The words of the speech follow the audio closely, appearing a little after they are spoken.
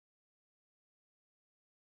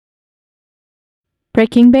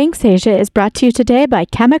Breaking Banks Asia is brought to you today by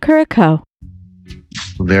Kamakura Co.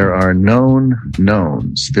 There are known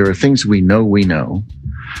knowns. There are things we know. We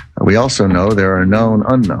also know there are known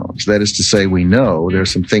unknowns. That is to say, we know there are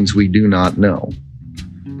some things we do not know.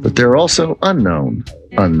 But there are also unknown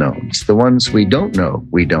unknowns. The ones we don't know,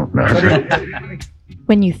 we don't know.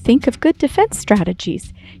 When you think of good defense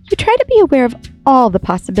strategies, you try to be aware of all the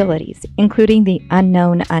possibilities, including the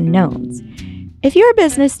unknown unknowns. If your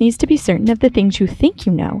business needs to be certain of the things you think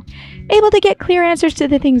you know, able to get clear answers to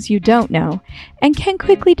the things you don't know, and can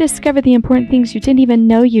quickly discover the important things you didn't even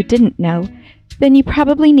know you didn't know, then you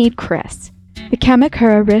probably need CRIS, the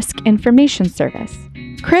Kamakura Risk Information Service.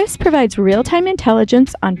 CRIS provides real-time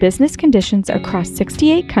intelligence on business conditions across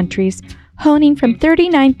 68 countries, honing from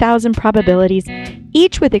 39,000 probabilities,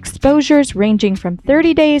 each with exposures ranging from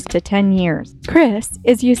 30 days to 10 years. CRIS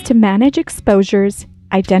is used to manage exposures,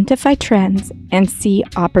 identify trends, and see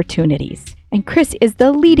opportunities. And CRIS is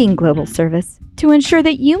the leading global service to ensure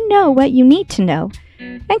that you know what you need to know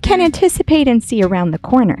and can anticipate and see around the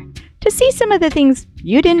corner to see some of the things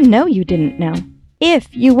you didn't know you didn't know.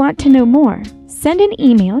 If you want to know more, send an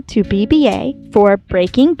email to BBA for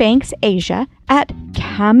Breaking Banks Asia at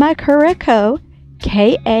Kamakuraco,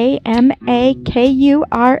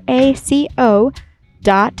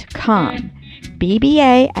 KAMAKURACO.com.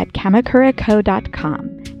 BBA at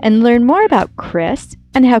kamakuraco.com, and learn more about CRIS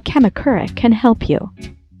and how Kamakura can help you.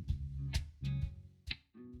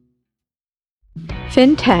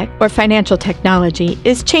 FinTech, or financial technology,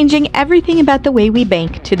 is changing everything about the way we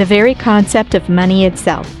bank to the very concept of money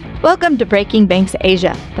itself. Welcome to Breaking Banks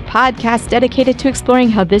Asia, the podcast dedicated to exploring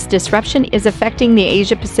how this disruption is affecting the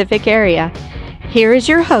Asia-Pacific area. Here is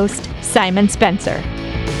your host, Simon Spencer.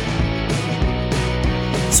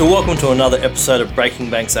 So welcome to another episode of Breaking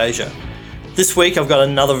Banks Asia. This week I've got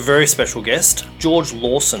another very special guest, George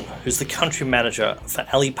Lawson, who's the country manager for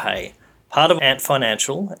Alipay, part of Ant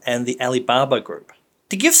Financial and the Alibaba Group.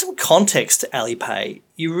 To give some context to Alipay,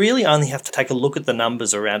 you really only have to take a look at the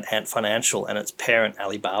numbers around Ant Financial and its parent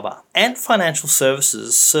Alibaba. Ant Financial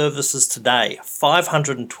services today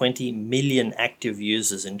 520 million active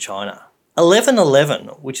users in China.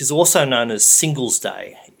 11/11, which is also known as Singles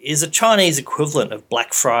Day, is a Chinese equivalent of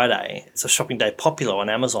Black Friday. It's a shopping day popular on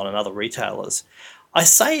Amazon and other retailers. I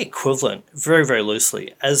say equivalent very, very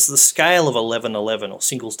loosely, as the scale of 11/11 or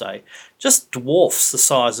Singles Day just dwarfs the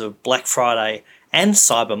size of Black Friday and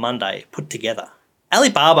Cyber Monday put together.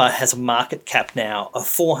 Alibaba has a market cap now of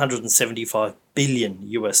 $475 billion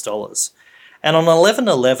US, and on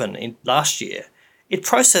 11/11 in last year, it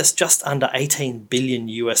processed just under $18 billion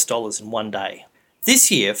US in one day. This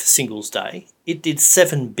year, for Singles Day, it did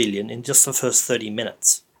 $7 billion in just the first 30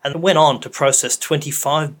 minutes, and went on to process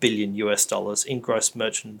 $25 billion US in gross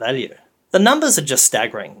merchant value. The numbers are just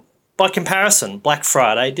staggering. By comparison, Black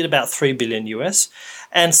Friday did about $3 billion US,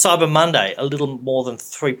 and Cyber Monday a little more than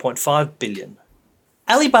 $3.5 billion.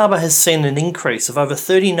 Alibaba has seen an increase of over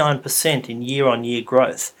 39% in year-on-year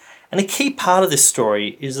growth, and a key part of this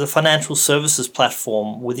story is the financial services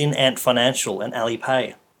platform within Ant Financial and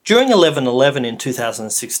Alipay. During 11/11 in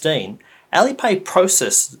 2016, Alipay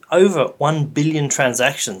processed over 1 billion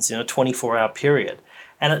transactions in a 24-hour period,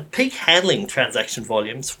 and at peak handling transaction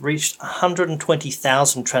volumes reached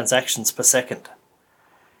 120,000 transactions per second.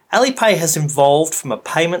 Alipay has evolved from a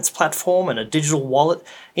payments platform and a digital wallet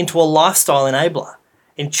into a lifestyle enabler.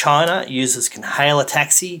 In China, users can hail a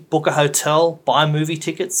taxi, book a hotel, buy movie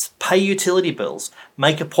tickets, pay utility bills,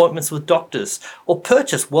 make appointments with doctors, or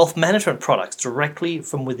purchase wealth management products directly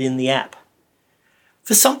from within the app.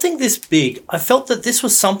 For something this big, I felt that this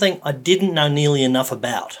was something I didn't know nearly enough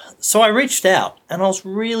about. So I reached out, and I was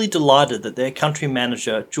really delighted that their country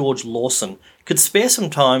manager, George Lawson, could spare some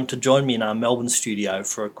time to join me in our Melbourne studio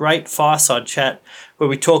for a great fireside chat where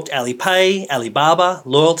we talked Alipay, Alibaba,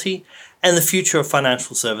 loyalty, and the future of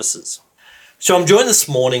financial services. So I'm joined this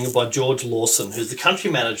morning by George Lawson, who's the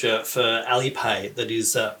country manager for Alipay, that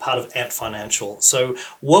is part of Ant Financial. So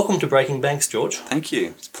welcome to Breaking Banks, George. Thank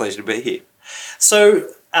you. It's a pleasure to be here. So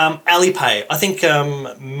Alipay, I think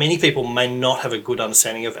many people may not have a good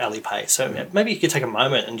understanding of Alipay. So maybe you could take a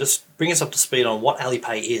moment and just bring us up to speed on what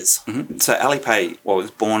Alipay is. Mm-hmm. So Alipay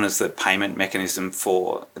was born as the payment mechanism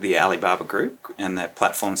for the Alibaba Group and the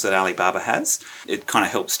platforms that Alibaba has. It kind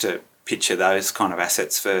of helps to picture those kind of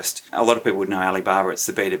assets first. A lot of people would know Alibaba. It's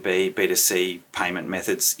the B2B, B2C payment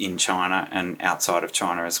methods in China and outside of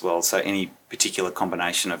China as well. So any particular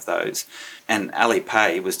combination of those. And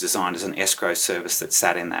Alipay was designed as an escrow service that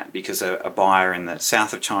sat in that, because a buyer in the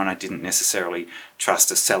south of China didn't necessarily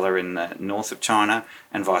trust a seller in the north of China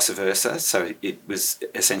and vice versa. So it was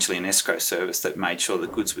essentially an escrow service that made sure the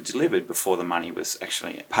goods were delivered before the money was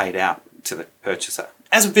actually paid out to the purchaser.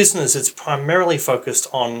 As a business, it's primarily focused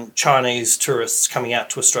on Chinese tourists coming out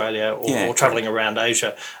to Australia or travelling around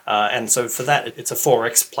Asia. And so for that, it's a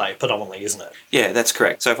Forex play predominantly, isn't it? Yeah, that's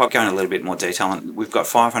correct. So if I go in a little bit more detail, we've got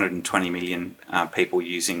 520 million people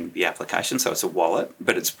using the application. So it's a wallet,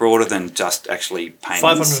 but it's broader than just actually payments.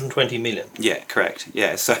 520 million? Yeah, correct.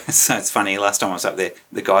 Yeah, so it's funny. Last time I was up there,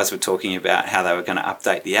 the guys were talking about how they were going to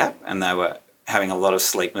update the app, and they were having a lot of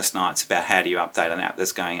sleepless nights about how do you update an app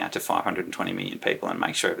that's going out to 520 million people and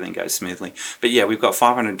make sure everything goes smoothly. But yeah, we've got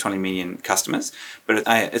 520 million customers, but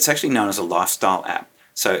it's actually known as a lifestyle app.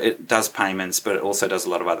 So it does payments, but it also does a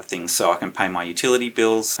lot of other things. So I can pay my utility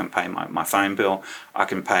bills, I can pay my phone bill, I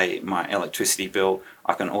can pay my electricity bill,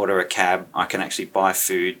 I can order a cab, I can actually buy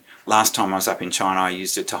food. Last time I was up in China, I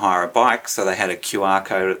used it to hire a bike. So they had a QR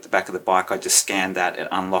code at the back of the bike. I just scanned that, it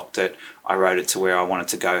unlocked it. I wrote it to where I wanted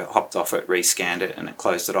to go, hopped off it, rescanned it, and it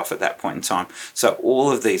closed it off at that point in time. So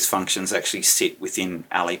all of these functions actually sit within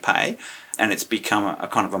Alipay, and it's become a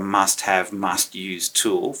kind of a must-have, must-use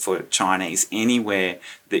tool for Chinese. Anywhere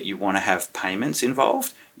that you want to have payments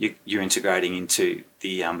involved, you're integrating into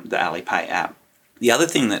the Alipay app. The other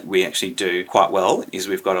thing that we actually do quite well is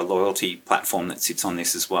we've got a loyalty platform that sits on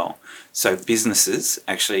this as well. So businesses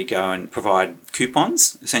actually go and provide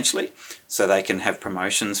coupons, essentially, so they can have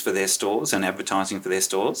promotions for their stores and advertising for their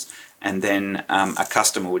stores. And then a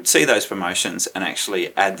customer would see those promotions and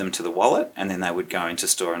actually add them to the wallet, and then they would go into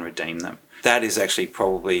store and redeem them. That is actually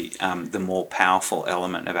probably the more powerful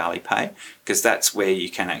element of Alipay, because that's where you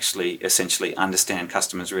can actually essentially understand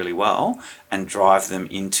customers really well and drive them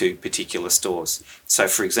into particular stores. So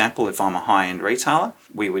for example, if I'm a high-end retailer,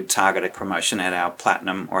 we would target a promotion at our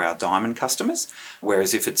platinum or our diamond customers,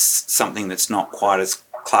 whereas if it's something that's not quite as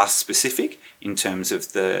class specific in terms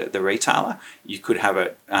of the retailer, you could have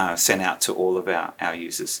it sent out to all of our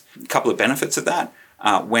users. A couple of benefits of that: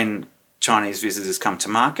 when Chinese visitors come to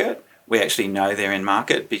market, we actually know they're in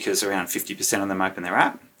market because around 50% of them open their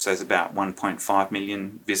app. So there's about 1.5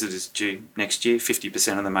 million visitors due next year.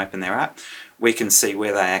 50% of them open their app. We can see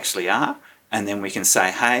where they actually are, and then we can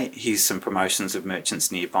say, hey, here's some promotions of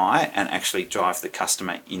merchants nearby, and actually drive the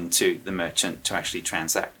customer into the merchant to actually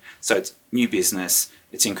transact. So it's new business,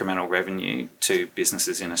 it's incremental revenue to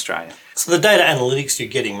businesses in Australia. So the data analytics you're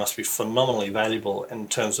getting must be phenomenally valuable in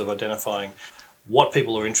terms of identifying what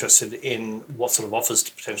people are interested in, what sort of offers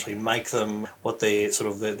to potentially make them, what their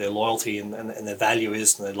sort of their loyalty and their value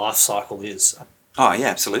is and their life cycle is. Oh, yeah,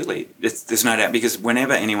 absolutely. There's no doubt, because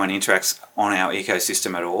whenever anyone interacts on our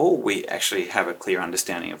ecosystem at all, we actually have a clear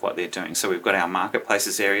understanding of what they're doing. So we've got our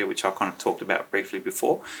marketplaces area, which I kind of talked about briefly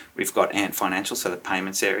before. We've got Ant Financial, so the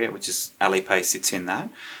payments area, which is Alipay sits in that.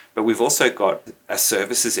 But we've also got a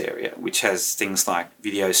services area, which has things like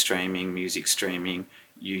video streaming, music streaming,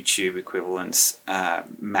 YouTube equivalents,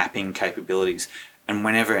 mapping capabilities. And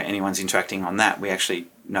whenever anyone's interacting on that, we actually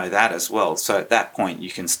know that as well. So at that point,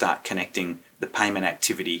 you can start connecting the payment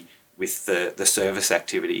activity with the service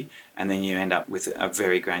activity, and then you end up with a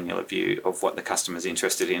very granular view of what the customer's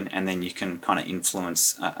interested in, and then you can kind of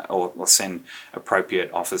influence or send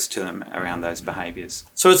appropriate offers to them around those behaviours.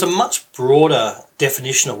 So it's a much broader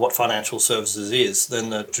definition of what financial services is than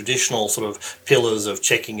the traditional sort of pillars of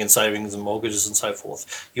checking and savings and mortgages and so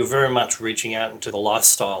forth. You're very much reaching out into the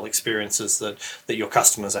lifestyle experiences that your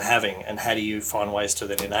customers are having, and how do you find ways to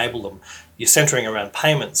then enable them. You're centering around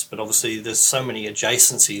payments, but obviously there's so many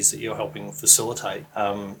adjacencies that you're helping facilitate,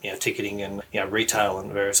 ticketing and retail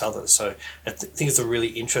and various others. So I think it's a really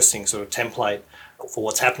interesting sort of template for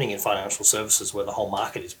what's happening in financial services, where the whole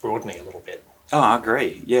market is broadening a little bit. Oh, I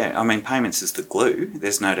agree. Yeah, I mean, payments is the glue.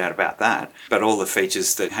 There's no doubt about that. But all the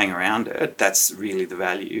features that hang around it, that's really the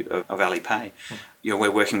value of Alipay.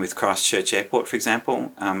 We're working with Christchurch Airport, for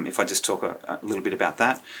example. If I just talk a little bit about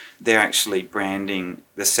that, they're actually branding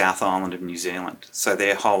the South Island of New Zealand. So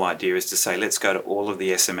their whole idea is to say, let's go to all of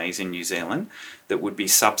the SMEs in New Zealand that would be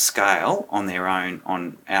subscale on their own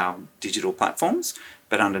on our digital platforms,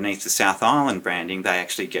 but underneath the South Island branding, they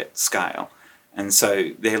actually get scale. And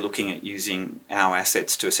so they're looking at using our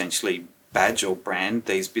assets to essentially badge or brand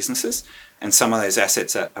these businesses. And some of those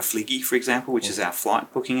assets are Fliggy, for example, which is our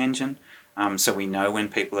flight booking engine. So we know when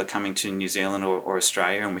people are coming to New Zealand or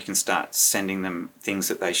Australia, and we can start sending them things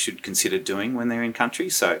that they should consider doing when they're in country.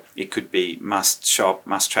 So it could be must shop,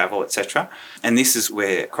 must travel, etc. And this is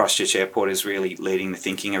where Christchurch Airport is really leading the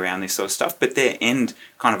thinking around this sort of stuff. But their end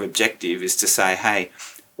kind of objective is to say, hey,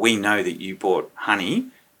 we know that you bought honey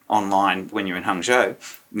online when you're in Hangzhou.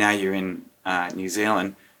 Now you're in New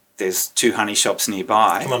Zealand. There's 2 honey shops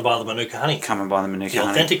nearby. Come and buy the Manuka honey. Come and buy the Manuka honey.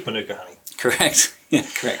 The authentic Manuka honey. Correct. Yeah,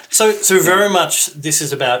 correct. So very much this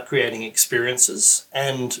is about creating experiences,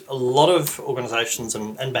 and a lot of organisations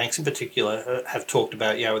and banks in particular have talked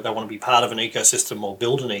about, they want to be part of an ecosystem or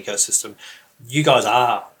build an ecosystem. You guys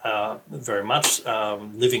are very much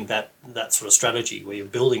living that sort of strategy where you're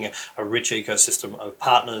building a rich ecosystem of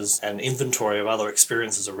partners and inventory of other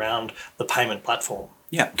experiences around the payment platform.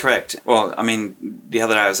 Yeah, correct. Well, I mean, the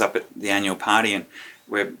other day I was up at the annual party, and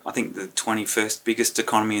we're, I think, the 21st biggest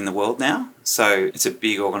economy in the world now. So it's a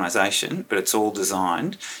big organisation, but it's all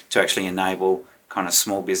designed to actually enable kind of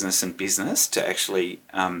small business and business to actually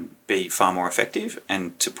be far more effective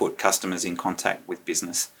and to put customers in contact with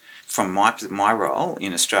business. From my role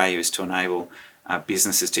in Australia is to enable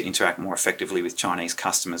businesses to interact more effectively with Chinese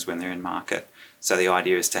customers when they're in market. So the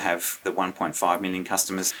idea is to have the 1.5 million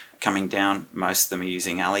customers coming down, most of them are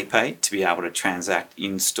using Alipay, to be able to transact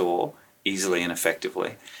in-store easily and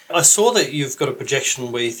effectively. I saw that you've got a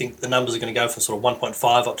projection where you think the numbers are going to go from sort of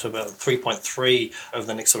 1.5 up to about 3.3 over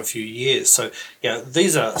the next sort of few years. So,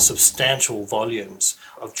 these are substantial volumes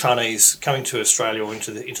of Chinese coming to Australia or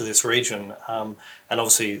into this region. And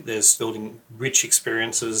obviously there's building rich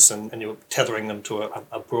experiences and you're tethering them to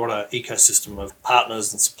a broader ecosystem of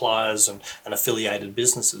partners and suppliers and affiliated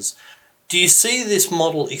businesses. Do you see this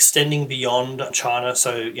model extending beyond China?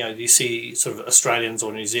 So, do you see sort of Australians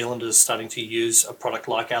or New Zealanders starting to use a product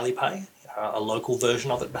like Alipay, a local version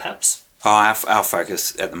of it perhaps? Our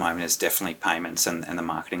focus at the moment is definitely payments and the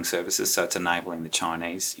marketing services, so it's enabling the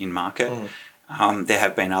Chinese in market. There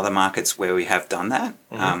have been other markets where we have done that.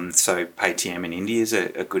 So Paytm in India is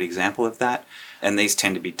a good example of that. And these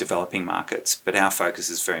tend to be developing markets, but our focus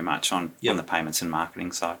is very much on the payments and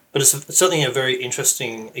marketing side. But it's certainly a very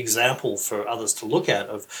interesting example for others to look at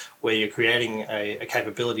of where you're creating a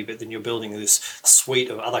capability, but then you're building this suite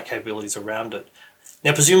of other capabilities around it.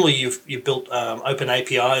 Now, presumably you've built open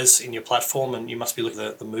APIs in your platform, and you must be looking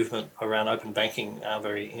at the movement around open banking as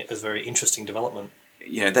a very interesting development.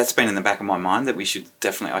 That's been in the back of my mind that I should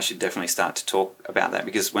definitely start to talk about that,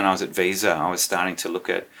 because when I was at Visa, I was starting to look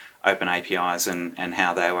at open APIs and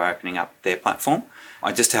how they were opening up their platform.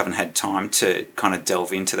 I just haven't had time to kind of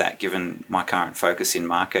delve into that, given my current focus in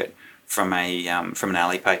market from an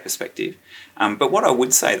Alipay perspective. But what I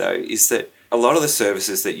would say though is that a lot of the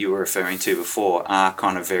services that you were referring to before are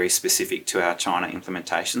kind of very specific to our China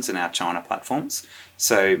implementations and our China platforms.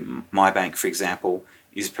 So my bank, for example,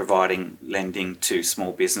 is providing lending to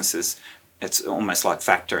small businesses. It's almost like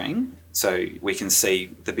factoring. So we can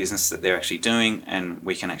see the business that they're actually doing, and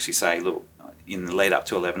we can actually say, look, in the lead up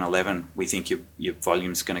to 11.11, we think your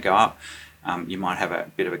volume's going to go up. You might have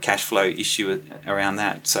a bit of a cash flow issue around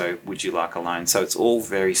that. So would you like a loan? So it's all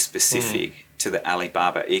very specific to the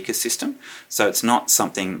Alibaba ecosystem. So it's not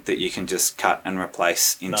something that you can just cut and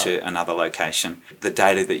replace into another location. The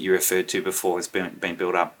data that you referred to before has been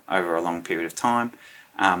built up over a long period of time.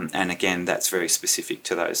 And again, that's very specific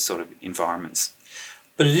to those sort of environments.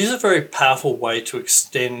 But it is a very powerful way to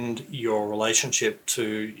extend your relationship to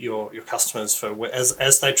your customers. For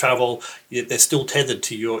as they travel, they're still tethered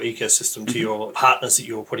to your ecosystem, to your partners that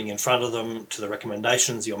you're putting in front of them, to the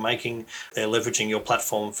recommendations you're making. They're leveraging your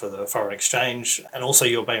platform for the foreign exchange, and also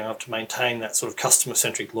you're being able to maintain that sort of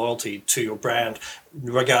customer-centric loyalty to your brand,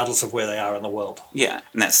 regardless of where they are in the world. Yeah,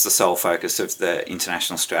 and that's the sole focus of the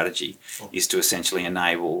international strategy, is to essentially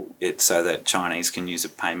enable it so that Chinese can use a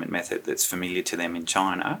payment method that's familiar to them in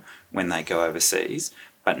China when they go overseas.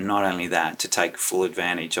 But not only that, to take full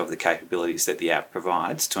advantage of the capabilities that the app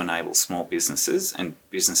provides to enable small businesses and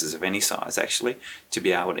businesses of any size actually to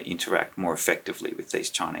be able to interact more effectively with these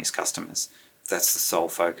Chinese customers. That's the sole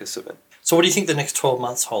focus of it. So what do you think the next 12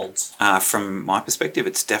 months holds? From my perspective,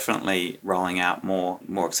 it's definitely rolling out more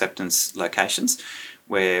acceptance locations.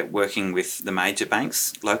 We're working with the major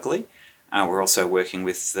banks locally. We're also working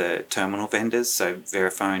with the terminal vendors, so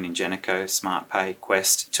Verifone, Ingenico, SmartPay,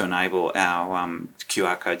 Quest, to enable our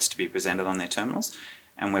QR codes to be presented on their terminals.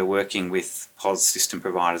 And we're working with POS system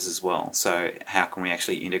providers as well. So how can we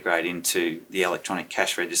actually integrate into the electronic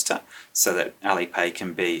cash register so that Alipay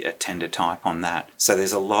can be a tender type on that? So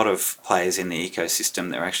there's a lot of players in the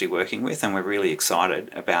ecosystem that we're actually working with, and we're really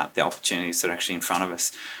excited about the opportunities that are actually in front of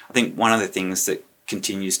us. I think one of the things that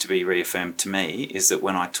continues to be reaffirmed to me is that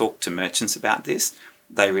when I talk to merchants about this,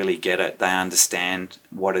 they really get it. They understand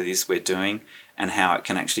what it is we're doing and how it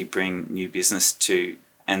can actually bring new business to.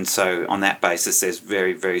 And so on that basis, there's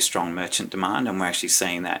very, very strong merchant demand, and we're actually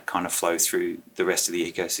seeing that kind of flow through the rest of the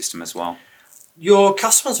ecosystem as well. Your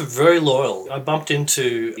customers are very loyal. I bumped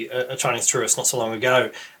into a Chinese tourist not so long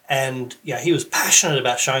ago, and he was passionate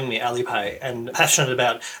about showing me Alipay and passionate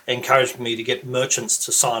about encouraging me to get merchants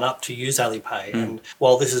to sign up to use Alipay. And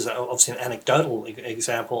while this is obviously an anecdotal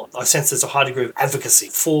example, I sense there's a high degree of advocacy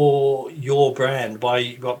for your brand by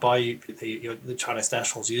the Chinese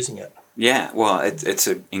nationals using it. Yeah, well, it's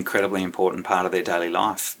an incredibly important part of their daily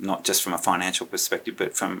life, not just from a financial perspective,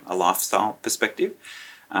 but from a lifestyle perspective.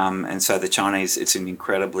 And so the Chinese, it's an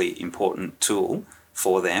incredibly important tool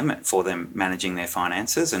for them managing their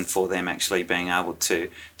finances and for them actually being able to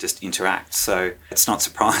just interact. So it's not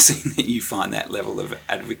surprising that you find that level of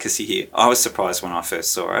advocacy here. I was surprised when I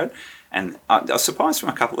first saw it. And I was surprised from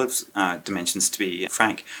a couple of dimensions, to be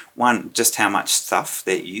frank. One, just how much stuff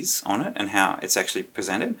there is on it and how it's actually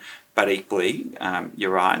presented. But equally,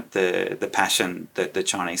 you're right, the passion that the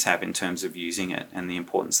Chinese have in terms of using it and the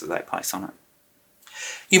importance that they place on it.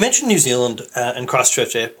 You mentioned New Zealand and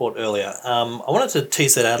Christchurch Airport earlier. I wanted to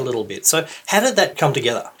tease that out a little bit. So how did that come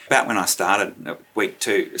together? About when I started, week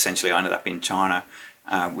 2, essentially, I ended up in China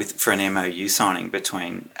for an MOU signing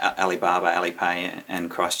between Alibaba, Alipay and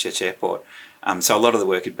Christchurch Airport. So a lot of the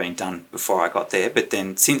work had been done before I got there, but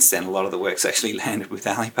then since then, a lot of the work's actually landed with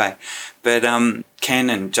Alipay. But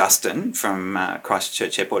Ken and Justin from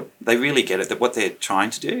Christchurch Airport, they really get it that what they're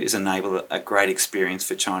trying to do is enable a great experience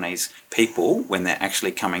for Chinese people when they're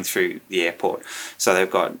actually coming through the airport. So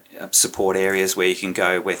they've got support areas where you can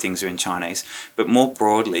go where things are in Chinese. But more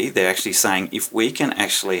broadly, they're actually saying if we can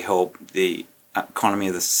actually help the economy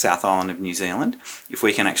of the South Island of New Zealand, if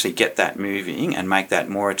we can actually get that moving and make that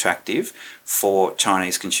more attractive for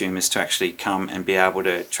Chinese consumers to actually come and be able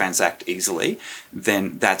to transact easily,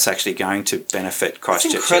 then that's actually going to benefit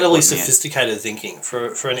Christchurch. It's incredibly sophisticated thinking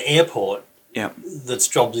for an airport that's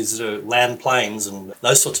job is to land planes and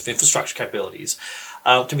those sorts of infrastructure capabilities.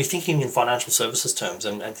 To be thinking in financial services terms,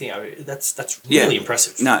 and that's really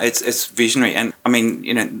impressive. No, it's visionary, and I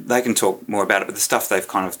mean, they can talk more about it, but the stuff they've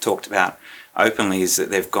kind of talked about openly is that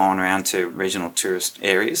they've gone around to regional tourist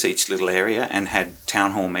areas, each little area, and had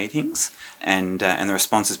town hall meetings, and the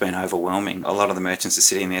response has been overwhelming. A lot of the merchants are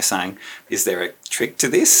sitting there saying, "Is there a trick to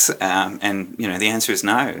this?" And the answer is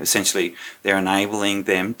no. Essentially, they're enabling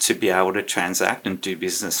them to be able to transact and do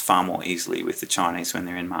business far more easily with the Chinese when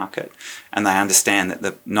they're in market, and they understand that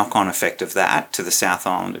the knock-on effect of that to the South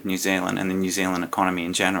Island of New Zealand and the New Zealand economy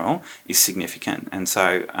in general is significant. And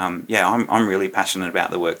so, I'm really passionate about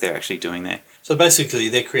the work they're actually doing there. So basically,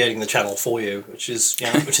 they're creating the channel for you, which is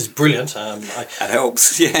brilliant. That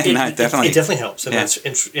helps. Definitely. It definitely helps, and that's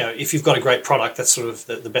if you've got a great product, that's sort of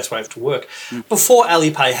the best way to work. Before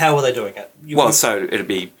Alipay, how were they doing it? So it'd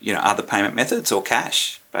be other payment methods or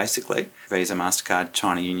cash, basically Visa, MasterCard,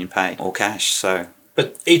 China Union Pay, or cash. So.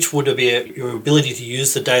 But each would be your ability to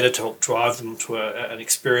use the data to drive them to an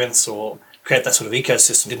experience or create that sort of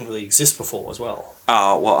ecosystem didn't really exist before as well.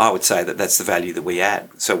 Oh, well, I would say that that's the value that we add.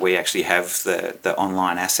 So we actually have the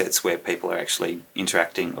online assets where people are actually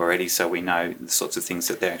interacting already, so we know the sorts of things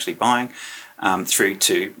that they're actually buying, through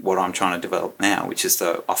to what I'm trying to develop now, which is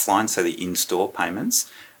the offline, so the in-store payments,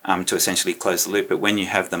 to essentially close the loop. But when you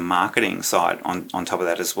have the marketing side on top of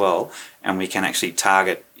that as well, and we can actually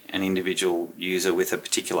target an individual user with a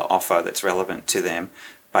particular offer that's relevant to them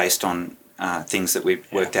based on things that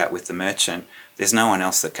we've worked out with the merchant, there's no one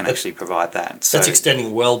else that can actually provide that. So that's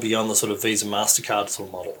extending well beyond the sort of Visa, MasterCard sort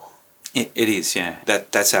of model. It is, yeah.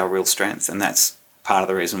 That's our real strength, and that's part of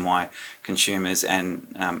the reason why consumers and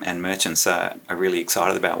merchants are really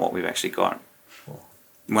excited about what we've actually got.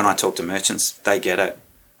 When I talk to merchants, they get it.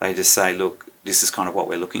 They just say, look, this is kind of what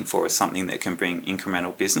we're looking for, is something that can bring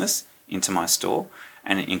incremental business into my store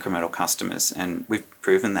and incremental customers. And we've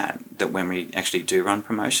proven that when we actually do run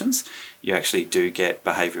promotions, you actually do get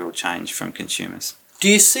behavioural change from consumers. Do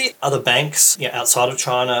you see other banks outside of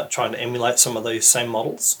China trying to emulate some of these same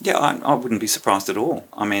models? Yeah, I wouldn't be surprised at all.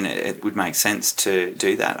 I mean, it would make sense to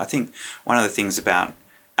do that. I think one of the things about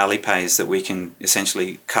Alipay is that we can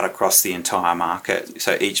essentially cut across the entire market.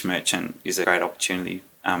 So each merchant is a great opportunity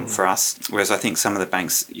for us. Whereas I think some of the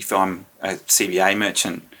banks, if I'm a CBA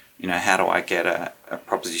merchant, how do I get a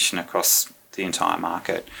proposition across the entire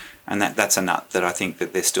market? And that's a nut that I think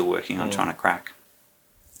that they're still working on trying to crack.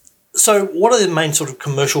 So what are the main sort of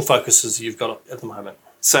commercial focuses you've got at the moment?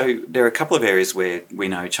 So there are a couple of areas where we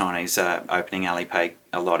know Chinese are opening Alipay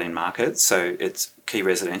a lot in markets. So it's key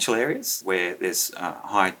residential areas where there's a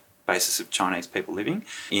high basis of Chinese people living,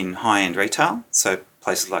 in high-end retail, so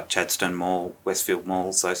places like Chadstone Mall, Westfield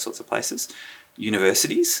Malls, those sorts of places.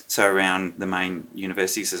 Universities, so around the main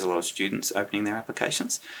universities there's a lot of students opening their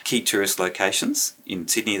applications. Key tourist locations, in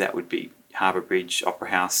Sydney that would be Harbour Bridge, Opera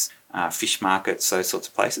House, fish markets, those sorts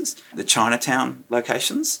of places. The Chinatown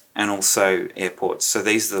locations and also airports. So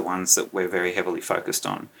these are the ones that we're very heavily focused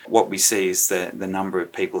on. What we see is the number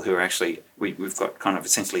of people who are actually, we've got kind of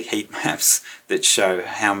essentially heat maps that show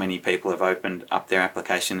how many people have opened up their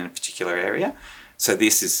application in a particular area. So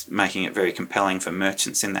this is making it very compelling for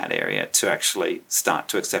merchants in that area to actually start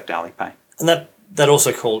to accept Alipay. And that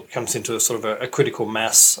also comes into a sort of a critical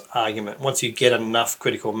mass argument. Once you get enough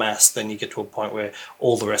critical mass, then you get to a point where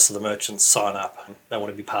all the rest of the merchants sign up and they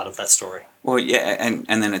want to be part of that story. Well, yeah, and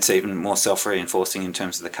then it's even more self-reinforcing in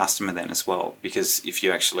terms of the customer then as well, because if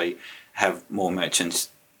you actually have more merchants,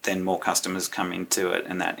 then more customers come into it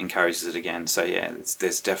and that encourages it again. So yeah,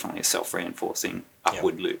 there's definitely a self-reinforcing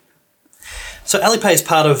upward loop. So Alipay is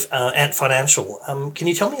part of Ant Financial. Can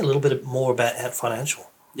you tell me a little bit more about Ant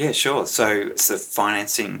Financial? Yeah, sure. So it's the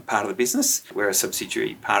financing part of the business. We're a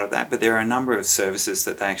subsidiary part of that, but there are a number of services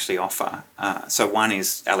that they actually offer. So one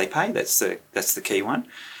is Alipay. That's the key one.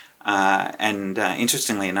 And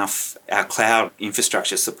interestingly enough, our cloud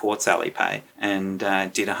infrastructure supports Alipay and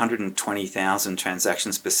did 120,000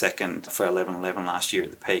 transactions per second for 11/11 last year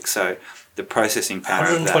at the peak. So the processing power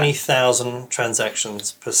 120,000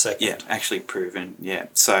 transactions per second. Yeah, actually proven. Yeah,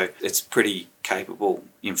 so it's pretty capable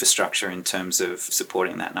infrastructure in terms of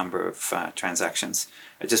supporting that number of transactions.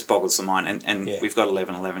 It just boggles the mind. And we've got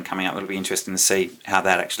 11/11 coming up. It'll be interesting to see how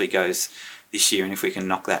that actually goes this year and if we can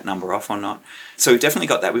knock that number off or not. So we've definitely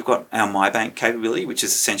got that. We've got our MyBank capability, which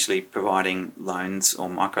is essentially providing loans or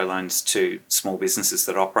microloans to small businesses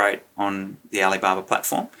that operate on the Alibaba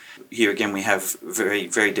platform. Here again, we have very,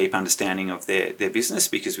 very deep understanding of their business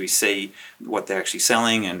because we see what they're actually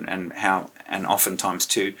selling and how, and oftentimes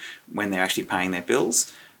too, when they're actually paying their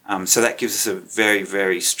bills. So that gives us a very,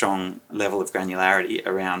 very strong level of granularity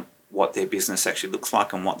around what their business actually looks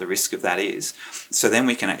like and what the risk of that is. So then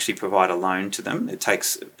we can actually provide a loan to them. It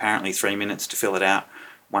takes apparently 3 minutes to fill it out,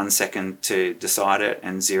 1 second to decide it,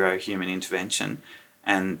 and 0 human intervention.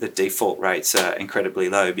 And the default rates are incredibly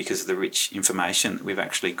low because of the rich information that we've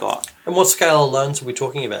actually got. And what scale of loans are we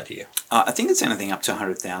talking about here? I think it's anything up to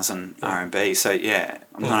 100,000 RMB. So yeah,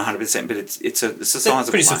 I'm not 100%, but it's a sizable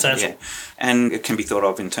pretty loan, substantial. yeah. And it can be thought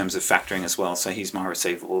of in terms of factoring as well. So here's my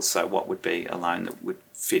receivables. So what would be a loan that would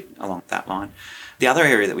fit along that line? The other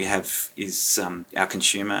area that we have is our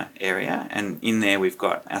consumer area, and in there we've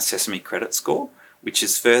got our Sesame credit score, which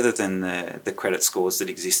is further than the credit scores that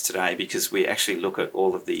exist today because we actually look at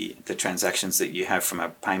all of the transactions that you have from a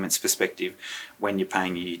payments perspective. When you're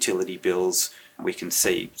paying your utility bills, we can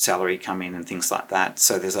see salary come in and things like that.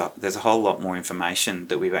 So there's a whole lot more information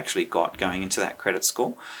that we've actually got going into that credit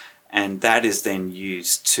score. And that is then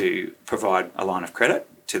used to provide a line of credit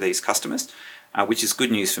to these customers, which is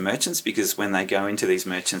good news for merchants because when they go into these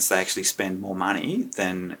merchants, they actually spend more money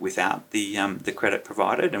than without the credit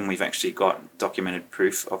provided, and we've actually got documented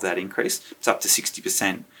proof of that increase. It's up to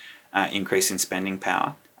 60% increase in spending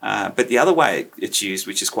power. But the other way it's used,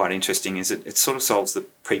 which is quite interesting, is it sort of solves the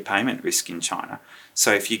prepayment risk in China.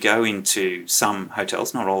 So if you go into some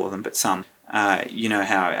hotels, not all of them, but some, you know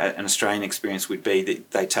how an Australian experience would be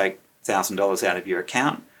that they take $1,000 out of your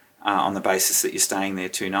account on the basis that you're staying there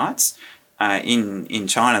 2 nights. In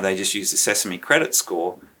China, they just use the Sesame credit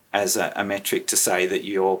score as a metric to say that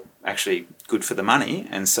you're actually good for the money,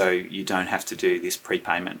 and so you don't have to do this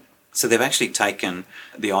prepayment. So they've actually taken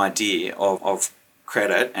the idea of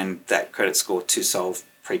credit and that credit score to solve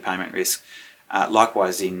prepayment risk.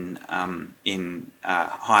 Likewise in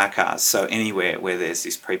hire cars, so anywhere where there's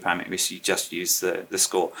this prepayment risk, you just use the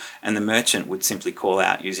score. And the merchant would simply call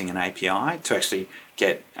out using an API to actually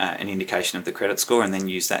get an indication of the credit score and then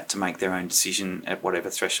use that to make their own decision at whatever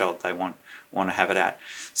threshold they want to have it at.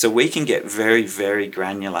 So we can get very, very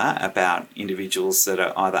granular about individuals that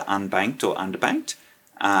are either unbanked or underbanked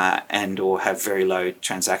and or have very low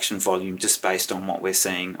transaction volume just based on what we're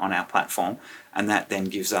seeing on our platform. And that then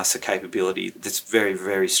gives us a capability that's very,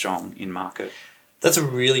 very strong in market. That's a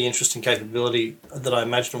really interesting capability that I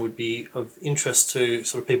imagine would be of interest to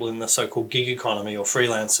sort of people in the so-called gig economy or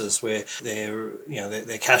freelancers, where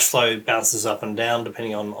their cash flow bounces up and down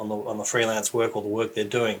depending on the freelance work or the work they're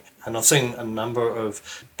doing. And I've seen a number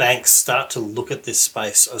of banks start to look at this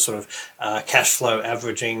space of sort of cash flow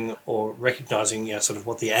averaging, or recognising, sort of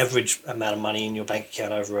what the average amount of money in your bank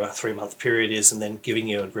account over a 3-month period is, and then giving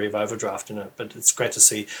you a degree of overdraft in it. But it's great to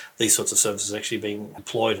see these sorts of services actually being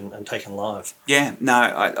deployed and taken live. Yeah,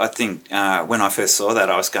 no, I think when I first saw that,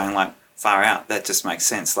 I was going like, far out, that just makes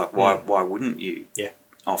sense. Like, why wouldn't you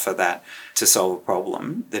offer that to solve a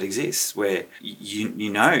problem that exists where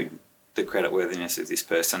you know the creditworthiness of this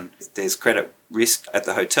person? There's credit risk at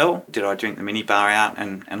the hotel. Did I drink the minibar out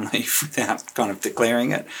and leave without kind of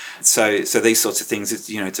declaring it? So these sorts of things,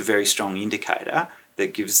 it's a very strong indicator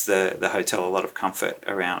that gives the hotel a lot of comfort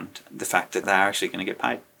around the fact that they're actually going to get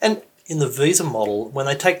paid. And in the Visa model, when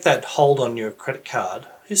they take that hold on your credit card,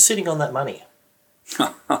 who's sitting on that money?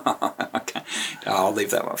 Okay, I'll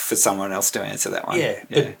leave that one for someone else to answer that one.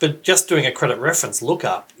 Yeah. But just doing a credit reference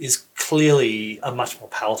lookup is clearly a much more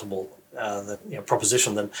palatable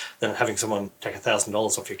proposition than having someone take $1,000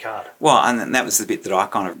 off your card. Well, and that was the bit that I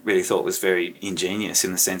kind of really thought was very ingenious,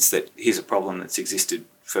 in the sense that here's a problem that's existed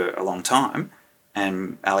for a long time,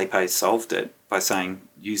 and Alipay solved it by saying,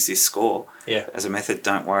 use this score as a method.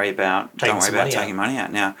 Don't worry about taking money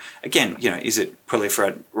out. Now, again, is it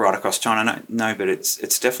proliferate right across China? No, but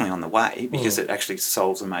it's definitely on the way, because it actually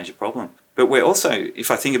solves a major problem. But we're also,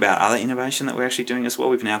 if I think about other innovation that we're actually doing as well,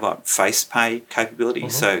 we've now got face pay capability.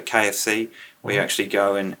 So KFC, where you actually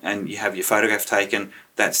go and you have your photograph taken,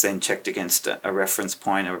 that's then checked against a reference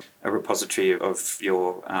point, or a repository of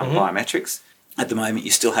your biometrics. At the moment,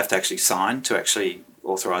 you still have to actually sign to actually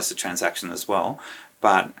authorise the transaction as well.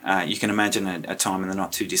 But you can imagine a time in the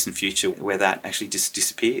not too distant future where that actually just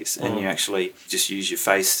disappears, and you actually just use your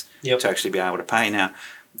face to actually be able to pay. Now,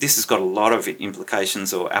 this has got a lot of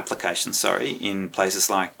implications, or applications, in places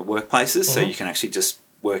like workplaces. So you can actually just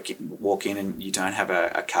walk in and you don't have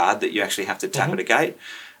a card that you actually have to tap at a gate.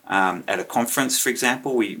 At a conference, for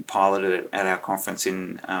example, we piloted it at our conference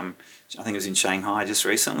in, I think it was in Shanghai just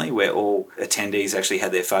recently, where all attendees actually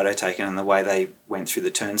had their photo taken, and the way they went through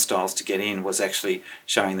the turnstiles to get in was actually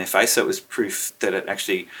showing their face. So it was proof that it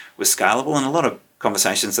actually was scalable. And a lot of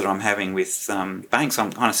conversations that I'm having with banks,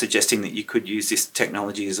 I'm kind of suggesting that you could use this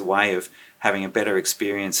technology as a way of having a better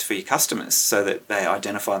experience for your customers, so that they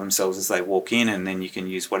identify themselves as they walk in, and then you can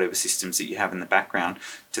use whatever systems that you have in the background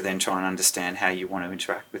to then try and understand how you want to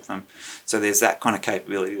interact with them. So there's that kind of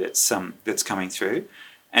capability that's coming through.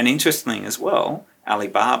 And interestingly as well,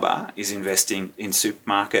 Alibaba is investing in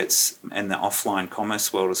supermarkets and the offline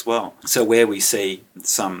commerce world as well. So where we see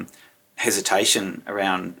some hesitation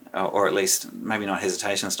around, or at least maybe not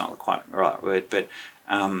hesitation, it's not quite the right word, but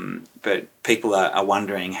people are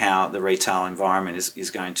wondering how the retail environment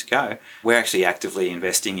is going to go. We're actually actively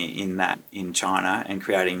investing in that in China and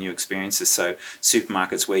creating new experiences. So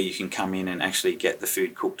supermarkets where you can come in and actually get the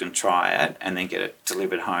food cooked and try it, and then get it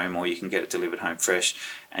delivered home, or you can get it delivered home fresh,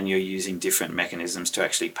 and you're using different mechanisms to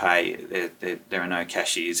actually pay. There are no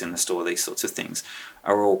cashiers in the store. These sorts of things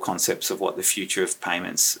are all concepts of what the future of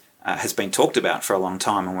payments has been talked about for a long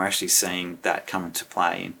time, and we're actually seeing that come into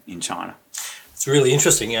play in China. It's really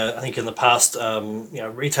interesting. I think in the past,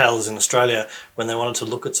 retailers in Australia, when they wanted to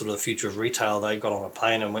look at sort of the future of retail, they got on a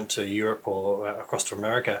plane and went to Europe or across to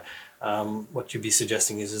America. What you'd be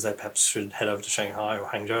suggesting is they perhaps should head over to Shanghai or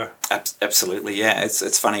Hangzhou. Absolutely, yeah.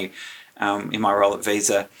 It's funny. In my role at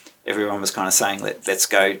Visa, everyone was kind of saying, let's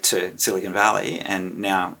go to Silicon Valley, and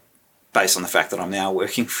now, based on the fact that I'm now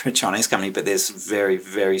working for a Chinese company, but there's very,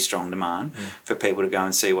 very strong demand for people to go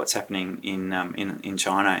and see what's happening in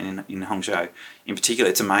China, in Hangzhou in particular.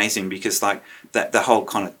 It's amazing, because like the whole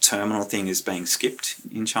kind of terminal thing is being skipped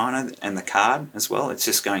in China, and the card as well. It's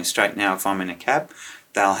just going straight now. If I'm in a cab,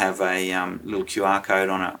 they'll have a little QR code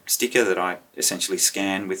on a sticker that I essentially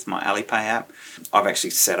scan with my Alipay app. I've actually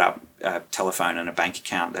set up a telephone and a bank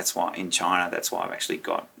account. That's why in China, that's why I've actually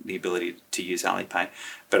got the ability to use Alipay.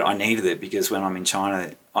 But I needed it because when I'm in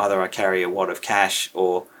China, either I carry a wad of cash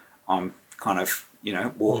or I'm kind of,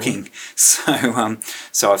 walking. So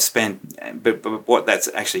I've spent, but what that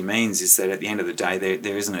actually means is that at the end of the day,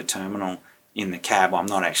 there isn't a terminal in the cab. I'm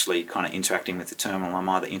not actually kind of interacting with the terminal. I'm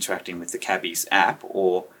either interacting with the cabbie's app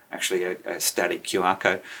or actually a static QR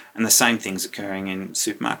code. And the same thing's occurring in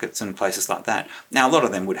supermarkets and places like that. Now, a lot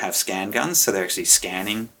of them would have scan guns, so they're actually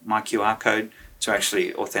scanning my QR code to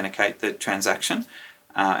actually authenticate the transaction.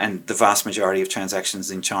 And the vast majority of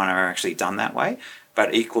transactions in China are actually done that way.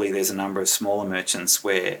 But equally, there's a number of smaller merchants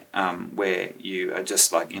where you are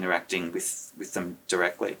just like interacting with them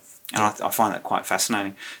directly. And I find that quite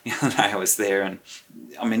fascinating. The other day I was there, and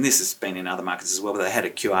I mean, this has been in other markets as well, but they had a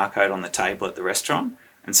QR code on the table at the restaurant,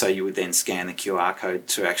 And so you would then scan the QR code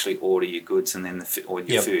to actually order your goods and then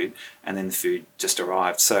your food, and then the food just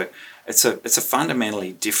arrived. So it's a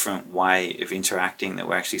fundamentally different way of interacting that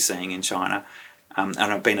we're actually seeing in China. And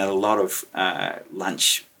I've been at a lot of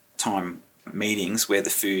lunchtime meetings where the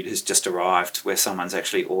food has just arrived, where someone's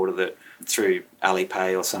actually ordered it through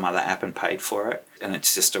Alipay or some other app and paid for it, and it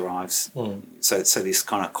just arrives. So this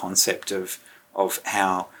kind of concept of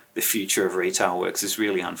how the future of retail works is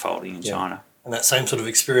really unfolding in China. And that same sort of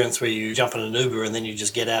experience where you jump in an Uber and then you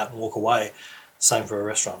just get out and walk away, same for a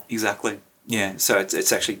restaurant. Exactly. Yeah, so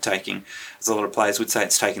it's actually taking, as a lot of players would say,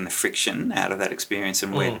 it's taking the friction out of that experience,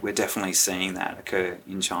 and we're definitely seeing that occur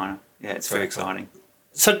in China. Yeah, it's very exciting.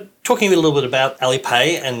 So talking a little bit about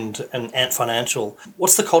Alipay and Ant Financial,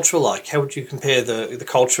 what's the culture like? How would you compare the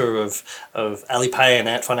culture of Alipay and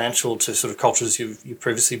Ant Financial to sort of cultures you've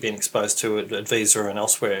previously been exposed to at Visa and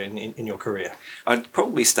elsewhere in your career? I'd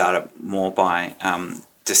probably start up more by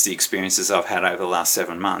just the experiences I've had over the last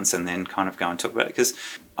 7 months, and then kind of go and talk about it, because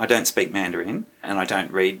I don't speak Mandarin and I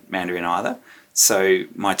don't read Mandarin either. So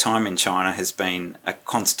my time in China has been a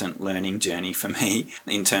constant learning journey for me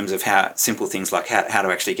in terms of how simple things like how to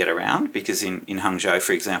actually get around, because in Hangzhou,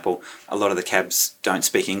 for example, a lot of the cabs don't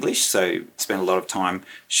speak English, so I spend a lot of time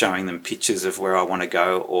showing them pictures of where I want to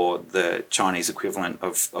go, or the Chinese equivalent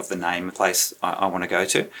of the name of the place I want to go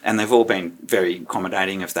to. And they've all been very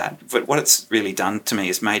accommodating of that. But what it's really done to me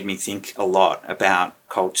is made me think a lot about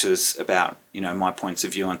cultures, about my points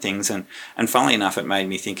of view on things, and funnily enough, it made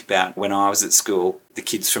me think about when I was at school, the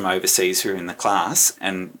kids from overseas who were in the class,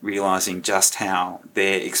 and realising just how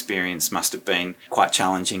their experience must have been quite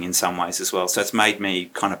challenging in some ways as well. So it's made me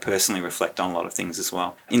kind of personally reflect on a lot of things as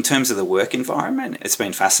well. In terms of the work environment, it's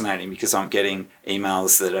been fascinating because I'm getting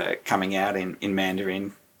emails that are coming out in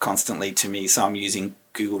Mandarin constantly to me, so I'm using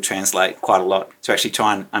Google Translate quite a lot to actually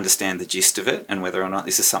try and understand the gist of it and whether or not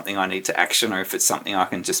this is something I need to action or if it's something I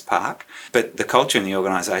can just park. But the culture in the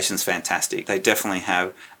organisation is fantastic. They definitely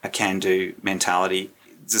have a can-do mentality.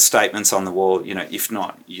 The statements on the wall, if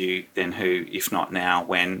not you, then who, if not now,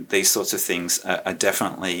 when, these sorts of things are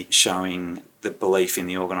definitely showing the belief in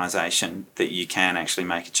the organisation that you can actually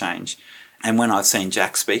make a change. And when I've seen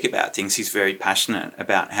Jack speak about things, he's very passionate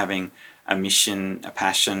about having a mission, a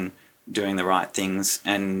passion, doing the right things,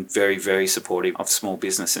 and very, very supportive of small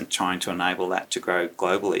business and trying to enable that to grow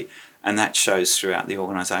globally. And that shows throughout the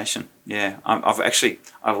organisation. Yeah, I've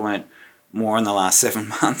learnt more in the last 7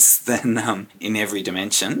 months than in every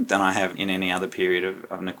dimension than I have in any other period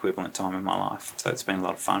of an equivalent time in my life. So it's been a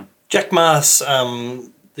lot of fun. Jack Ma's,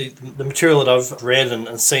 the material that I've read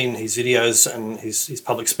and seen his videos and his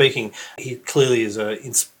public speaking, he clearly is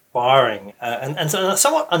inspiring and a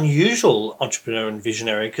somewhat unusual entrepreneur and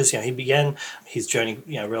visionary, because he began his journey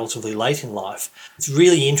relatively late in life. It's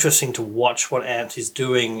really interesting to watch what Ant is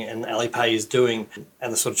doing and Alipay is doing,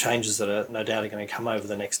 and the sort of changes that are no doubt are going to come over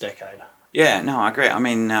the next decade. Yeah, no, I agree. I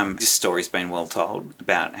mean, this story's been well told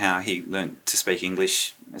about how he learnt to speak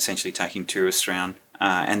English, essentially taking tourists around,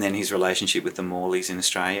 and then his relationship with the Morleys in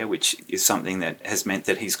Australia, which is something that has meant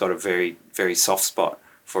that he's got a very, very soft spot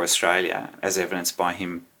for Australia, as evidenced by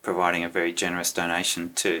him providing a very generous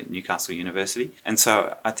donation to Newcastle University. And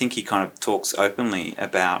so I think he kind of talks openly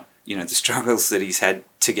about, the struggles that he's had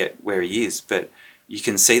to get where he is, but you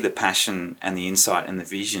can see the passion and the insight and the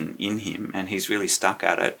vision in him, and he's really stuck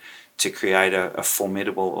at it to create a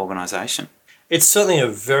formidable organisation. It's certainly a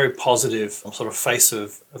very positive sort of face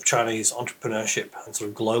of Chinese entrepreneurship and sort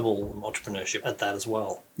of global entrepreneurship at that as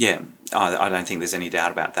well. Yeah, I don't think there's any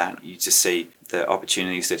doubt about that. You just see the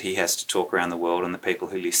opportunities that he has to talk around the world and the people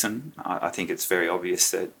who listen. I think it's very obvious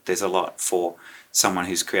that there's a lot for someone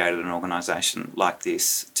who's created an organisation like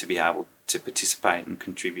this to be able to participate and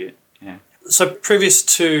contribute. Yeah. So previous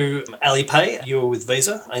to Alipay, you were with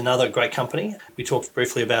Visa, another great company. We talked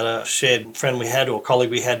briefly about a shared friend we had, or colleague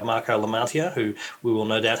we had, Marco Lamantia, who we will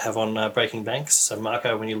no doubt have on Breaking Banks. So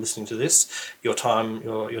Marco, when you're listening to this, your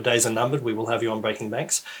days are numbered. We will have you on Breaking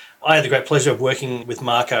Banks. I had the great pleasure of working with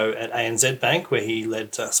Marco at ANZ Bank, where he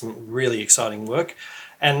led some really exciting work.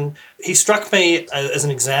 And he struck me as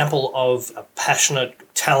an example of a passionate,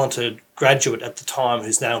 talented graduate at the time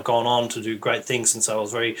who's now gone on to do great things. And so I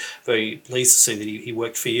was very, very pleased to see that he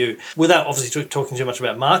worked for you. Without obviously talking too much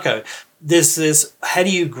about Marco, there's how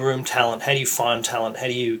do you groom talent? How do you find talent? How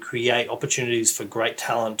do you create opportunities for great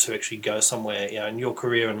talent to actually go somewhere? In your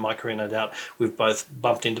career and my career, no doubt, we've both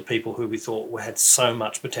bumped into people who we thought had so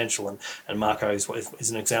much potential, and Marco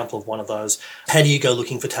is an example of one of those. How do you go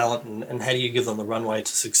looking for talent, and how do you give them the runway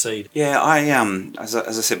to succeed? Yeah, as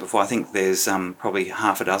I said before, I think there's probably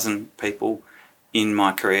half a dozen people in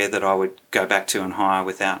my career that I would go back to and hire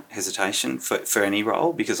without hesitation for any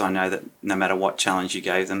role, because I know that no matter what challenge you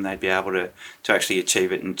gave them, they'd be able to actually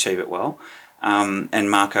achieve it and achieve it well.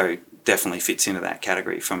 And Marco definitely fits into that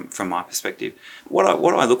category from my perspective. What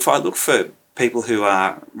I look for people who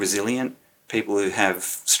are resilient, people who have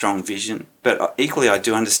strong vision. But equally, I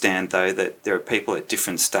do understand, though, that there are people at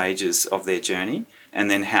different stages of their journey,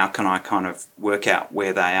 and then how can I kind of work out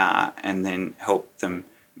where they are and then help them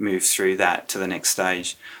move through that to the next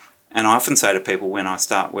stage. And I often say to people when I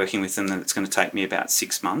start working with them that it's going to take me about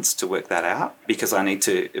 6 months to work that out, because I need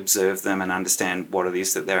to observe them and understand what it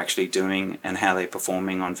is that they're actually doing and how they're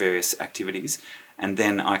performing on various activities. And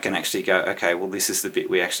then I can actually go, okay, well, this is the bit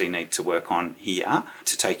we actually need to work on here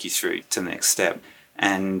to take you through to the next step.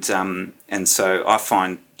 And so I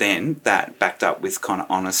find then that backed up with kind of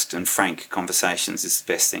honest and frank conversations is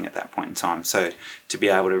the best thing at that point in time. So to be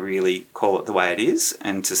able to really call it the way it is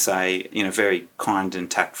and to say in a very kind and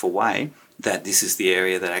tactful way that this is the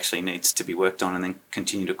area that actually needs to be worked on, and then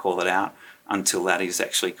continue to call it out until that is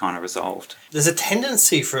actually kind of resolved. There's a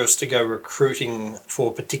tendency for us to go recruiting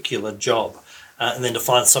for a particular job. And then to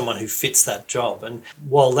find someone who fits that job. And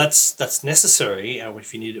while that's necessary,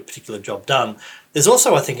 if you need a particular job done, there's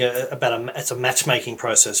also, I think, it's a matchmaking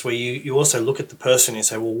process where you also look at the person and you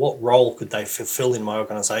say, well, what role could they fulfill in my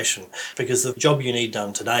organisation? Because the job you need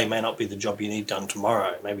done today may not be the job you need done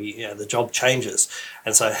tomorrow. Maybe the job changes.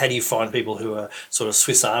 And so how do you find people who are sort of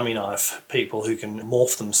Swiss Army knife, people who can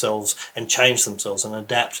morph themselves and change themselves and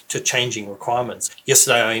adapt to changing requirements?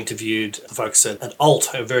 Yesterday I interviewed the folks at Alt,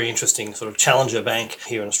 a very interesting sort of challenger bank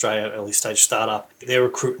here in Australia, early stage startup. Their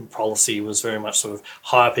recruitment policy was very much sort of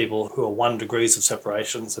hire people who are 1 degrees of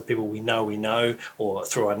separation, so people we know or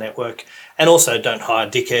through our network, and also don't hire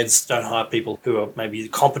dickheads, don't hire people who are maybe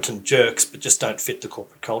competent jerks but just don't fit the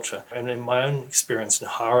corporate culture. And in my own experience in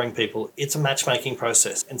hiring people, it's a matchmaking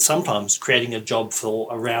process, and sometimes creating a job for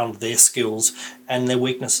around their skills and their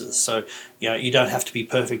weaknesses. So you don't have to be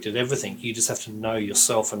perfect at everything, you just have to know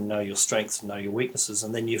yourself and know your strengths and know your weaknesses,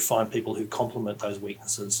 and then you find people who complement those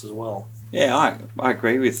weaknesses as well. Yeah, I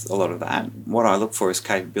agree with a lot of that. What I look for is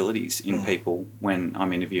capabilities in people when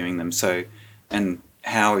I'm interviewing them. So, and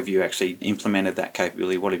how have you actually implemented that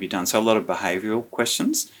capability? What have you done? So a lot of behavioural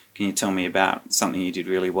questions. Can you tell me about something you did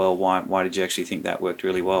really well? Why did you actually think that worked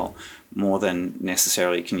really well? More than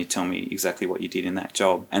necessarily, can you tell me exactly what you did in that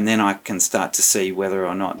job? And then I can start to see whether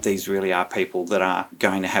or not these really are people that are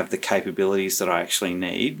going to have the capabilities that I actually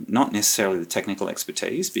need, not necessarily the technical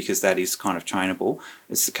expertise, because that is kind of trainable.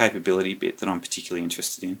 It's the capability bit that I'm particularly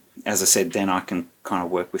interested in. As I said, then I can kind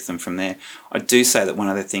of work with them from there. I do say that one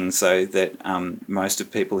of the things, though, that most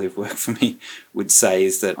of people who've worked for me would say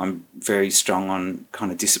is that I'm very strong on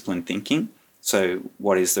kind of disciplined thinking. So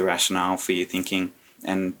what is the rationale for your thinking?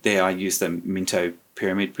 And there I use the Minto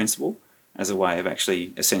pyramid principle as a way of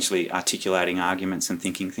actually essentially articulating arguments and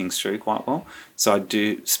thinking things through quite well. So I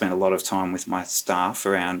do spend a lot of time with my staff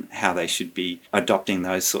around how they should be adopting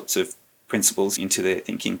those sorts of principles into their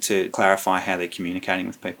thinking to clarify how they're communicating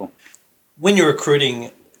with people. When you're recruiting,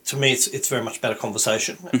 to me, it's very much about a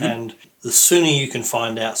conversation. Mm-hmm. And the sooner you can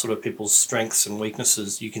find out sort of people's strengths and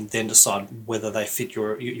weaknesses, you can then decide whether they fit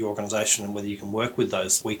your organisation and whether you can work with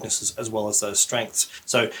those weaknesses as well as those strengths.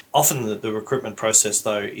 So often the recruitment process,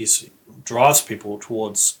 though, drives people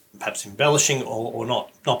towards perhaps embellishing or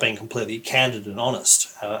not being completely candid and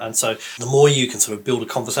honest. And so the more you can sort of build a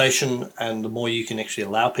conversation and the more you can actually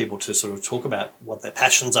allow people to sort of talk about what their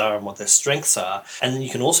passions are and what their strengths are, and then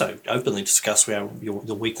you can also openly discuss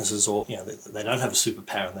the weaknesses or they don't have a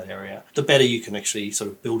superpower in that area, the better you can actually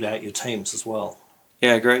sort of build out your teams as well.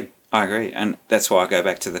 Yeah, I agree. And that's why I go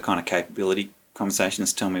back to the kind of capability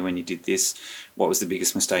conversations. Tell me when you did this, what was the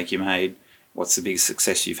biggest mistake you made, what's the biggest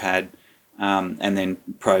success you've had, and then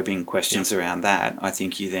probing questions around that. I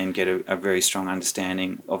think you then get a very strong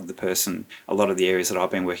understanding of the person. A lot of the areas that I've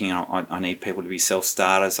been working on, I need people to be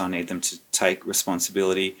self-starters. I need them to take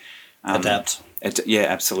responsibility. Adapt. Yeah,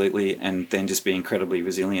 absolutely. And then just be incredibly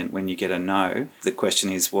resilient when you get a no. The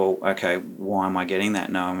question is, well, okay, why am I getting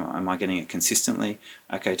that no? Am I getting it consistently?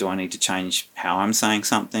 Okay, do I need to change how I'm saying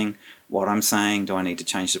something, what I'm saying? Do I need to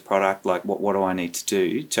change the product? Like, what do I need to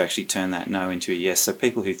do to actually turn that no into a yes? So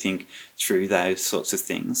people who think through those sorts of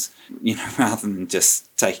things, rather than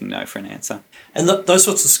just taking no for an answer. And those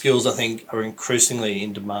sorts of skills, I think, are increasingly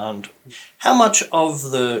in demand. How much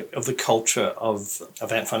of the culture of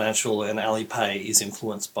Ant Financial and Alipay is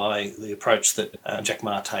influenced by the approach that Jack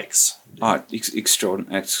Ma takes?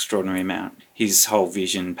 Extraordinary amount. His whole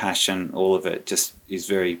vision, passion, all of it just is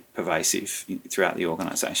very pervasive throughout the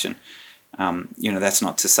organisation. That's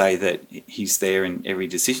not to say that he's there in every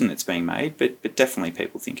decision that's being made, but definitely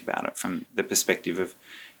people think about it from the perspective of,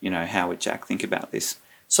 how would Jack think about this?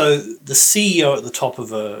 So the CEO at the top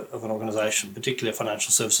of an organisation, particularly a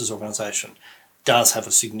financial services organisation, does have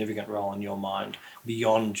a significant role in your mind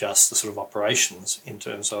beyond just the sort of operations in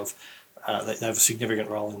terms of they have a significant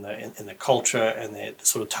role in their culture and their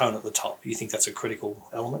sort of tone at the top. You think that's a critical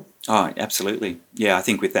element? Oh, absolutely. Yeah, I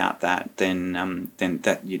think without that, then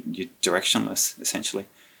that you're directionless, essentially.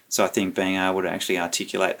 So I think being able to actually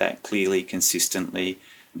articulate that clearly, consistently,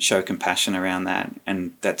 show compassion around that,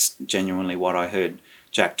 and that's genuinely what I heard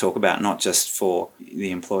Jack talk about, not just for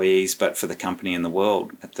the employees, but for the company and the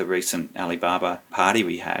world at the recent Alibaba party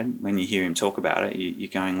we had. When you hear him talk about it, you're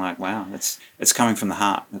going like, wow, it's coming from the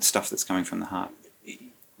heart. It's stuff that's coming from the heart.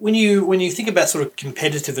 When you think about sort of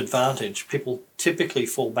competitive advantage, people typically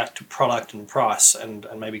fall back to product and price and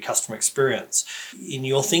maybe customer experience. In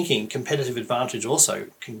your thinking, competitive advantage also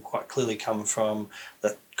can quite clearly come from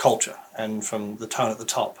the culture and from the tone at the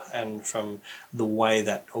top and from the way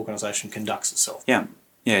that organisation conducts itself.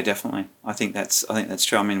 Yeah, definitely. I think that's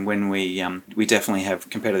true. I mean, when we definitely have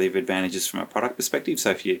competitive advantages from a product perspective.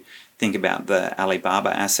 So if you think about the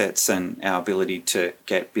Alibaba assets and our ability to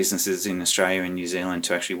get businesses in Australia and New Zealand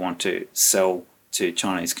to actually want to sell to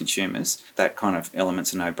Chinese consumers, that kind of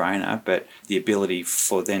element's a no-brainer. But the ability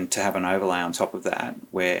for then to have an overlay on top of that,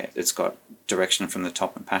 where it's got direction from the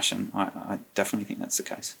top and passion, I definitely think that's the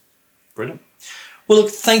case. Brilliant. Well,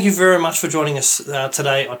 look, thank you very much for joining us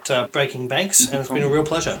today at Breaking Banks, and it's been a real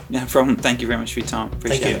pleasure. No problem. Thank you very much for your time.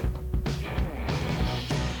 Appreciate it.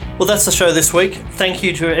 Well, that's the show this week. Thank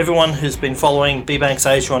you to everyone who's been following BBanks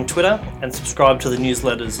Asia on Twitter and subscribe to the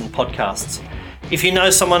newsletters and podcasts. If you know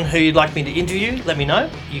someone who you'd like me to interview, let me know.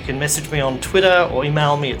 You can message me on Twitter or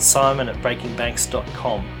email me at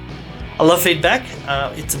simon@breakingbanks.com. I love feedback.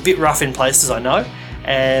 It's a bit rough in places, I know.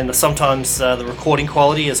 And sometimes the recording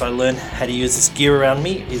quality, as I learn how to use this gear around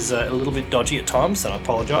me, is a little bit dodgy at times, and I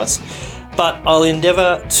apologise. But I'll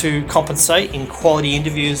endeavour to compensate in quality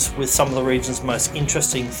interviews with some of the region's most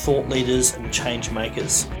interesting thought leaders and change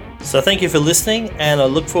makers. So thank you for listening, and I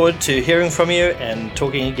look forward to hearing from you and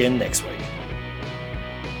talking again next week.